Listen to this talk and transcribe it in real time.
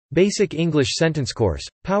Basic English Sentence Course,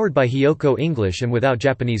 powered by HIYOKO English and without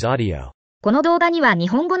Japanese audio. この動画には日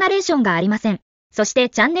本語ナレーションがありません。そして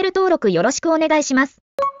チャンネル登録よろしくお願いします。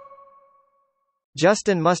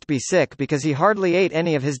Justin must be sick because he hardly ate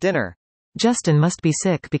any of his dinner. Justin must be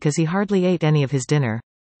sick because he hardly ate any of his dinner.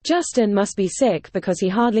 Justin must be sick because he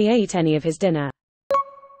hardly ate any of his dinner.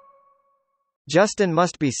 Justin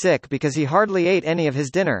must be sick because he hardly ate any of his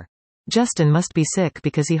dinner. Justin must be sick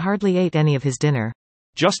because he hardly ate any of his dinner.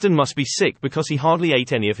 Justin must be sick because he hardly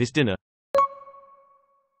ate any of his dinner.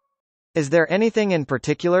 Is there anything in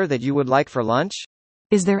particular that you would like for lunch?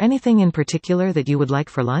 Is there anything in particular that you would like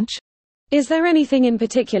for lunch? Is there anything in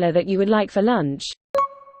particular that you would like for lunch?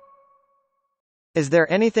 Is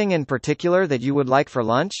there anything in particular that you would like for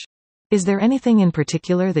lunch? Is there anything in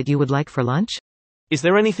particular that you would like for lunch? Is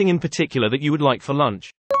there anything in particular that you would like for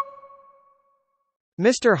lunch?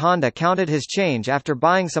 Mr. Honda counted his change after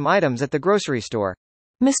buying some items at the grocery store.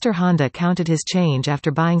 Mr. Honda counted his change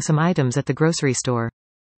after buying some items at the grocery store.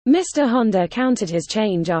 Mr. Honda counted his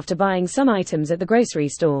change after buying some items at the grocery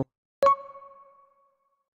store.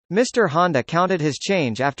 Mr. Honda counted his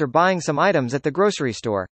change after buying some items at the grocery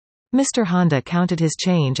store. Mr. Honda counted his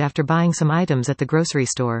change after buying some items at the grocery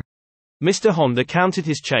store. Mr. Honda counted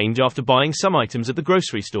his change after buying some items at the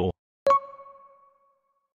grocery store.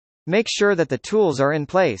 Make sure that the tools are in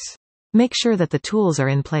place. Make sure that the tools are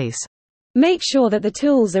in place. Make sure that the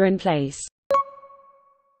tools are in place.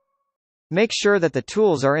 Make sure that the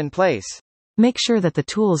tools are in place. Make sure that the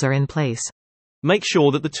tools are in place. Make sure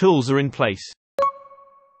that the tools are in place.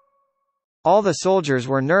 All the soldiers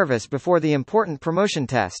were nervous before the important promotion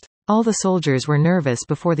test. All the soldiers were nervous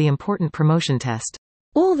before the important promotion test.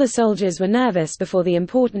 All the soldiers were nervous before the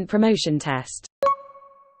important promotion test.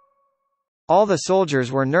 All the soldiers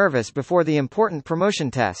were nervous before the important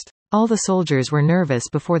promotion test. All the soldiers were nervous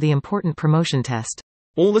before the important promotion test.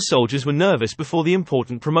 All the soldiers were nervous before the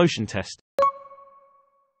important promotion test.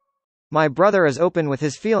 My brother is open with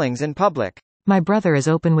his feelings in public. My brother is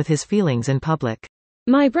open with his feelings in public.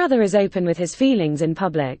 My brother is open with his feelings in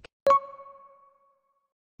public.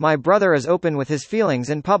 My brother is open with his feelings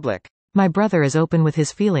in public. My brother is open with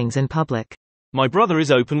his feelings in public. My brother is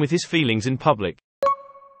open with his feelings in public.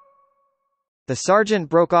 The sergeant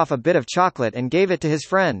broke off a bit of chocolate and gave it to his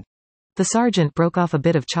friend. The sergeant broke off a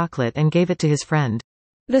bit of chocolate and gave it to his friend.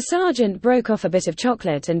 The sergeant broke off a bit of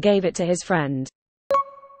chocolate and gave it to his friend.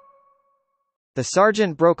 The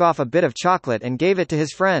sergeant broke off a bit of chocolate and gave it to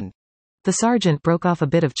his friend. The sergeant broke off a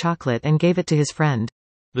bit of chocolate and gave it to his friend.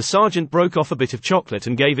 The sergeant broke off a bit of chocolate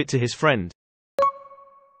and gave it to his friend.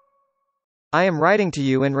 I am writing to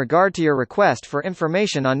you in regard to your request for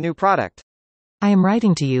information on new product. I am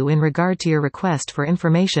writing to you in regard to your request for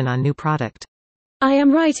information on new product. I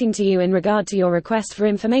am writing to you in regard to your request for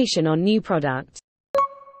information on new product.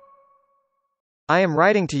 I am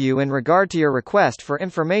writing to you in regard to your request for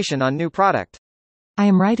information on new product. I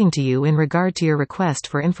am writing to you in regard to your request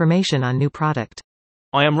for information on new product.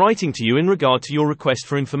 I am writing to you in regard to your request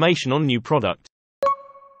for information on new product.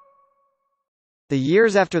 The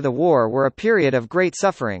years after the war were a period of great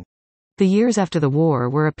suffering. The years after the war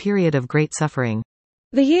were a period of great suffering.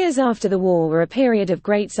 The years after the war were a period of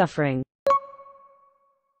great suffering.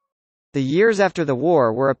 The years after the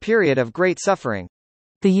war were a period of great suffering.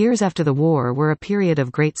 The years after the war were a period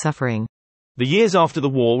of great suffering. The years after the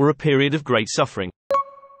war were a period of great suffering.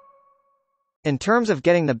 In terms of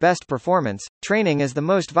getting the best performance, training is the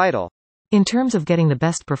most vital. In terms of getting the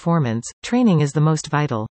best performance, training is the most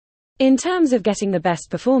vital. In terms of getting the best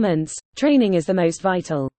performance, training is the most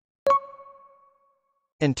vital.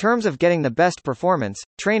 In terms of getting the best performance,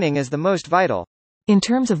 training is the most vital. In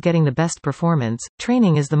terms of getting the best performance,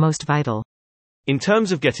 training is the most vital. In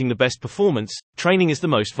terms of getting the best performance, training is the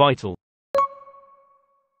most vital.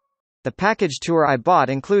 The package tour I bought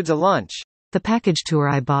includes a lunch. The package tour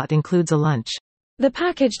I bought includes a lunch. The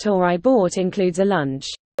package tour I bought includes a lunch.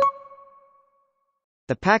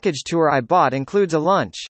 The package tour I bought includes a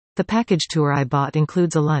lunch. The package tour I bought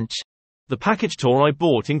includes a lunch. The package tour I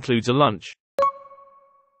bought includes a lunch.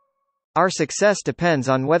 Our success depends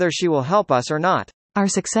on whether she will help us or not. Our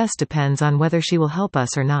success depends on whether she will help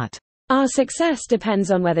us or not. Our success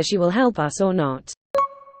depends on whether she will help us or not.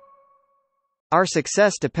 Our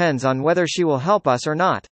success depends on whether she will help us or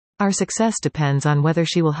not. Our success depends on whether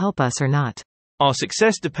she will help us or not. Our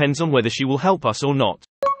success depends on whether she will help us or not.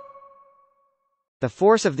 The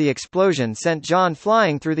force of the explosion sent John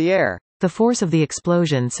flying through the air. The force of the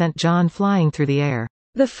explosion sent John flying through the air.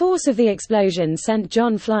 The force of the explosion sent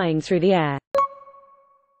John flying through the air.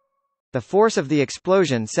 The force of the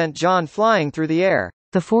explosion sent John flying through the air.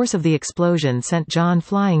 The force of the explosion sent John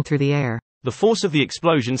flying through the air. The force of the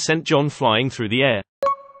explosion sent John flying through the air.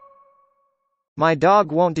 My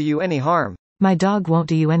dog won't do you any harm. My dog won't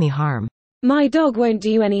do you any harm. My dog won't do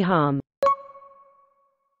you any harm.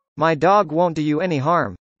 My dog won't do you any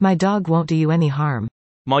harm. My dog won't do you any harm.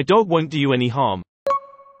 My dog won't do you any harm.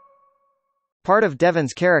 Part of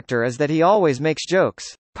Devon's character is that he always makes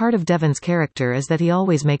jokes. Part of Devon's character is that he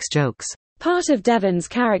always makes jokes. Part of Devon's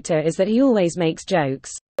character is that he always makes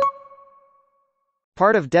jokes.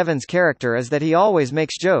 Part of Devon's character is that he always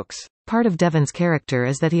makes jokes. Part of Devon's character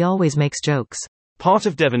is that he always makes jokes. Part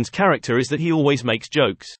of Devon's character is that he always makes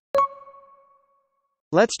jokes.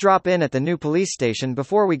 Let's drop in at the new police station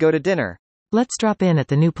before we go to dinner. Let's drop in at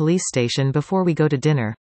the new police station before we go to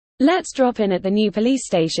dinner. Let's drop in at the new police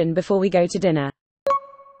station before we go to dinner.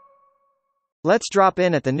 Let's drop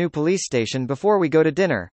in at the new police station before we go to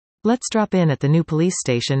dinner. Let's drop in at the new police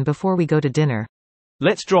station before we go to dinner.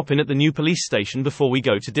 Let's drop in at the new police station before we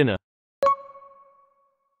go to dinner.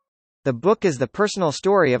 The book is the personal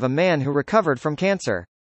story of a man who recovered from cancer.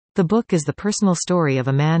 The book is the personal story of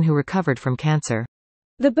a man who recovered from cancer.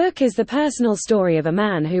 The book is the personal story of a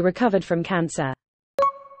man who recovered from cancer.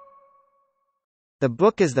 The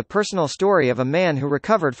book is the personal story of a man who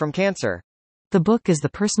recovered from cancer. The book is the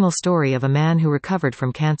personal story of a man who recovered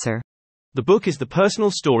from cancer. The book is the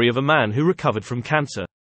personal story of a man who recovered from cancer.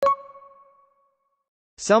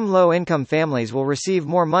 Some low-income families will receive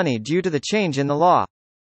more money due to the change in the law.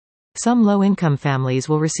 Some low-income families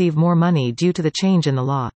will receive more money due to the change in the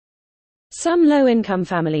law. Some low-income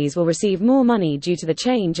families will receive more money due to the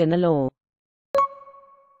change in the law.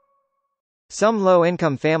 Some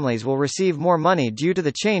low-income families will receive more money due to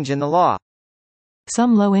the change in the law.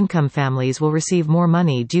 Some low-income families will receive more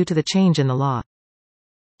money due to the change in the law.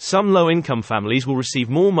 Some low-income families will receive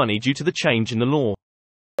more money due to the change in the law.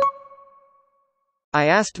 I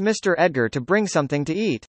asked Mr. Edgar to bring something to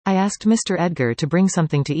eat. I asked Mr. Edgar to bring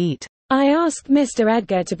something to eat. I asked Mr.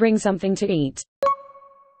 Edgar to bring something to eat.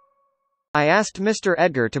 I asked Mr.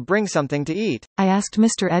 Edgar to bring something to eat. I asked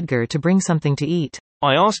Mr. Edgar to bring something to eat.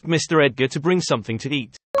 I asked Mr. Edgar to bring something to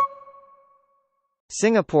eat.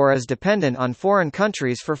 Singapore is dependent on foreign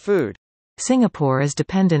countries for food. Singapore is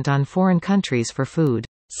dependent on foreign countries for food.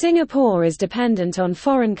 Singapore is dependent on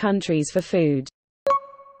foreign countries for food.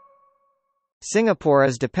 Singapore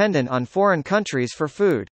is dependent on foreign countries for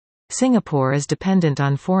food. Singapore is dependent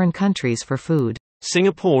on foreign countries for food.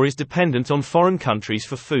 Singapore is dependent on foreign countries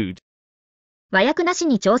for food. 和訳なし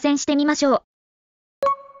に挑戦してみましょう。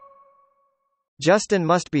Justin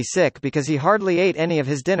must be sick because he hardly ate any of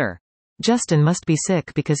his dinner. Justin must be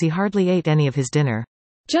sick because he hardly ate any of his dinner.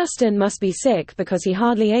 Justin must be sick because he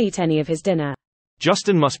hardly ate any of his dinner.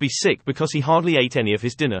 Justin must be sick because he hardly ate any of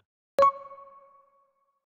his dinner.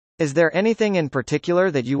 Is there anything in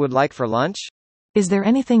particular that you would like for lunch? Is there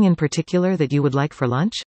anything in particular that you would like for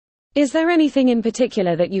lunch? Is there anything in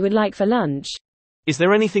particular that you would like for lunch? Is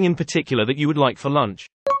there anything in particular that you would like for lunch?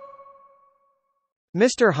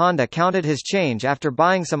 Mr. Honda counted his change after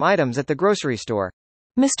buying some items at the grocery store.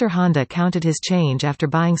 Mr. Honda counted his change after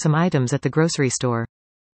buying some items at the grocery store.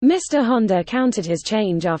 Mr. Honda counted his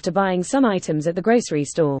change after buying some items at the grocery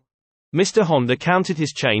store. Mr. Honda counted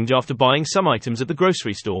his change after buying some items at the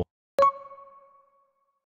grocery store.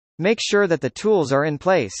 Make sure that the tools are in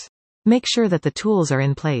place. Make sure that the tools are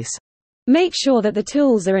in place. Make sure that the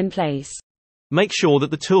tools are in place. Make sure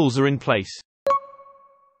that the tools are in place.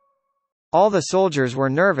 All the soldiers were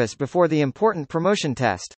nervous before the important promotion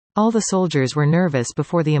test. All the soldiers were nervous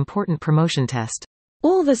before the important promotion test.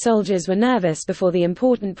 All the soldiers were nervous before the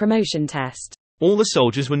important promotion test. All the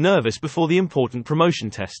soldiers were nervous before the important promotion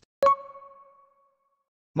test.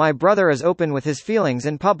 My brother is open with his feelings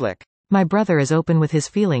in public. My brother is open with his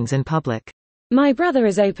feelings in public. My brother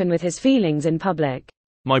is open with his feelings in public.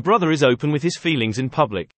 My brother is open with his feelings in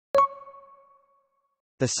public.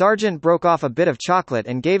 The sergeant broke off a bit of chocolate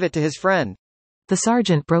and gave it to his friend. The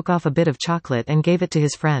sergeant broke off a bit of chocolate and gave it to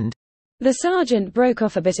his friend. The sergeant broke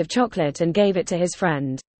off a bit of chocolate and gave it to his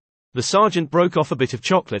friend. The sergeant broke off a bit of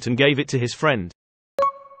chocolate and gave it to his friend.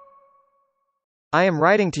 I am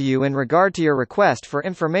writing to you in regard to your request for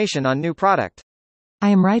information on new product. I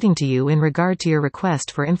am writing to you in regard to your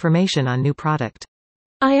request for information on new product.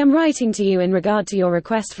 I am writing to you in regard to your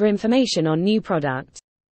request for information on new product.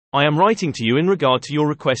 I am writing to you in regard to your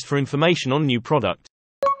request for information on new product.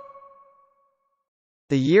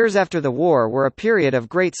 The years after the war were a period of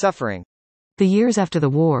great suffering. The years after the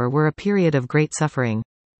war were a period of great suffering.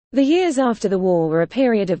 The years after the war were a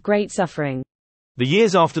period of great suffering. The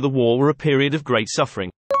years after the war were a period of great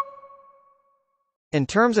suffering. In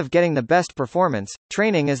terms of getting the best performance,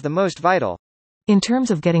 training is the most vital. In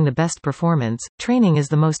terms of getting the best performance, training is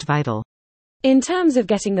the most vital. In terms of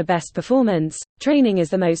getting the best performance, training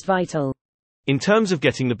is the most vital. In terms of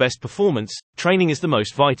getting the best performance, training is the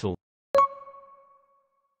most vital.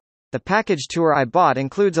 The package tour I bought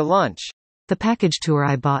includes a lunch. The package tour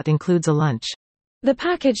I bought includes a lunch. The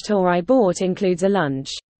package tour I bought includes a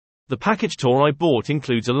lunch. The package tour I bought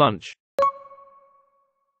includes a lunch.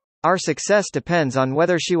 Our success depends on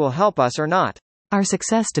whether she will help us or not. Our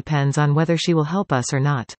success depends on whether she will help us or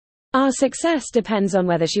not. Our success depends on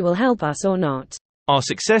whether she will help us or not. Our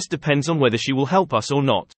success depends on whether she will help us or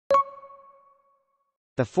not.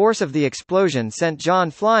 The force of the explosion sent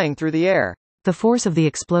John flying through the air. The force of the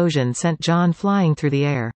explosion sent John flying through the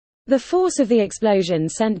air. The force of the explosion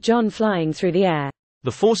sent John flying through the air.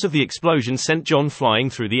 The force of the explosion sent John flying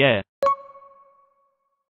through the air.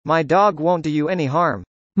 My dog won't do you any harm.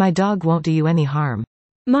 My dog won't do you any harm.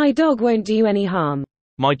 My dog won't do you any harm.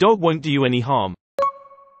 My dog won't do you any harm.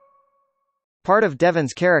 Part of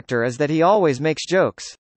Devon's character is that he always makes jokes.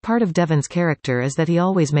 Part of Devon's character is that he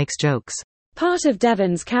always makes jokes. Part of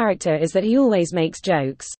Devon's character is that he always makes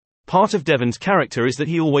jokes. Part of Devon's character is that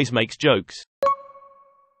he always makes jokes.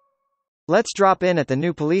 Let's drop in at the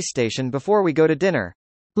new police station before we go to dinner.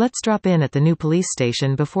 Let's drop in at the new police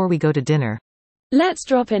station before we go to dinner. Let's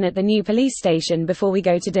drop in at the new police station before we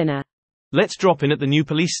go to dinner. Let's drop in at the new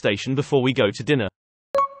police station before we go to dinner.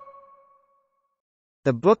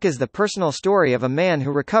 The book is the personal story of a man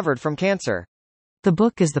who recovered from cancer. The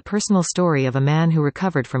book is the personal story of a man who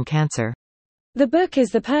recovered from cancer. The book is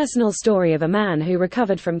the personal story of a man who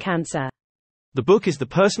recovered from cancer. The book is the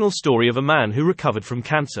personal story of a man who recovered from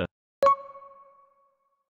cancer.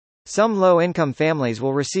 Some low-income families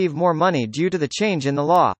will receive more money due to the change in the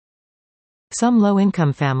law. Some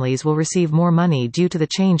low-income families will receive more money due to the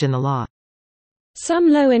change in the law. Some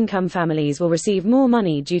low-income families will receive more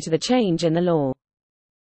money due to the change in the law.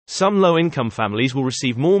 Some low-income families will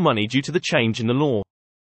receive more money due to the change in the law.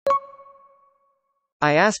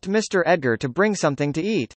 I asked Mr. Edgar to bring something to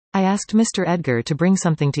eat. I asked Mr. Edgar to bring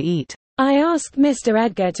something to eat. I asked Mr.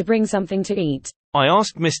 Edgar to bring something to eat. I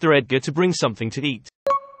asked Mr. Edgar to bring something to eat.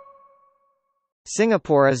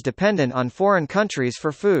 Singapore is dependent on foreign countries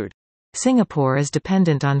for food. Singapore is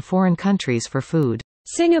dependent on foreign countries for food.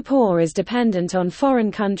 Singapore is dependent on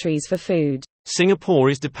foreign countries for food. Singapore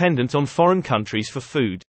is dependent on foreign countries for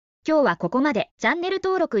food.今日はここまで。チャンネル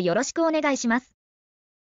登録よろしくお願いします。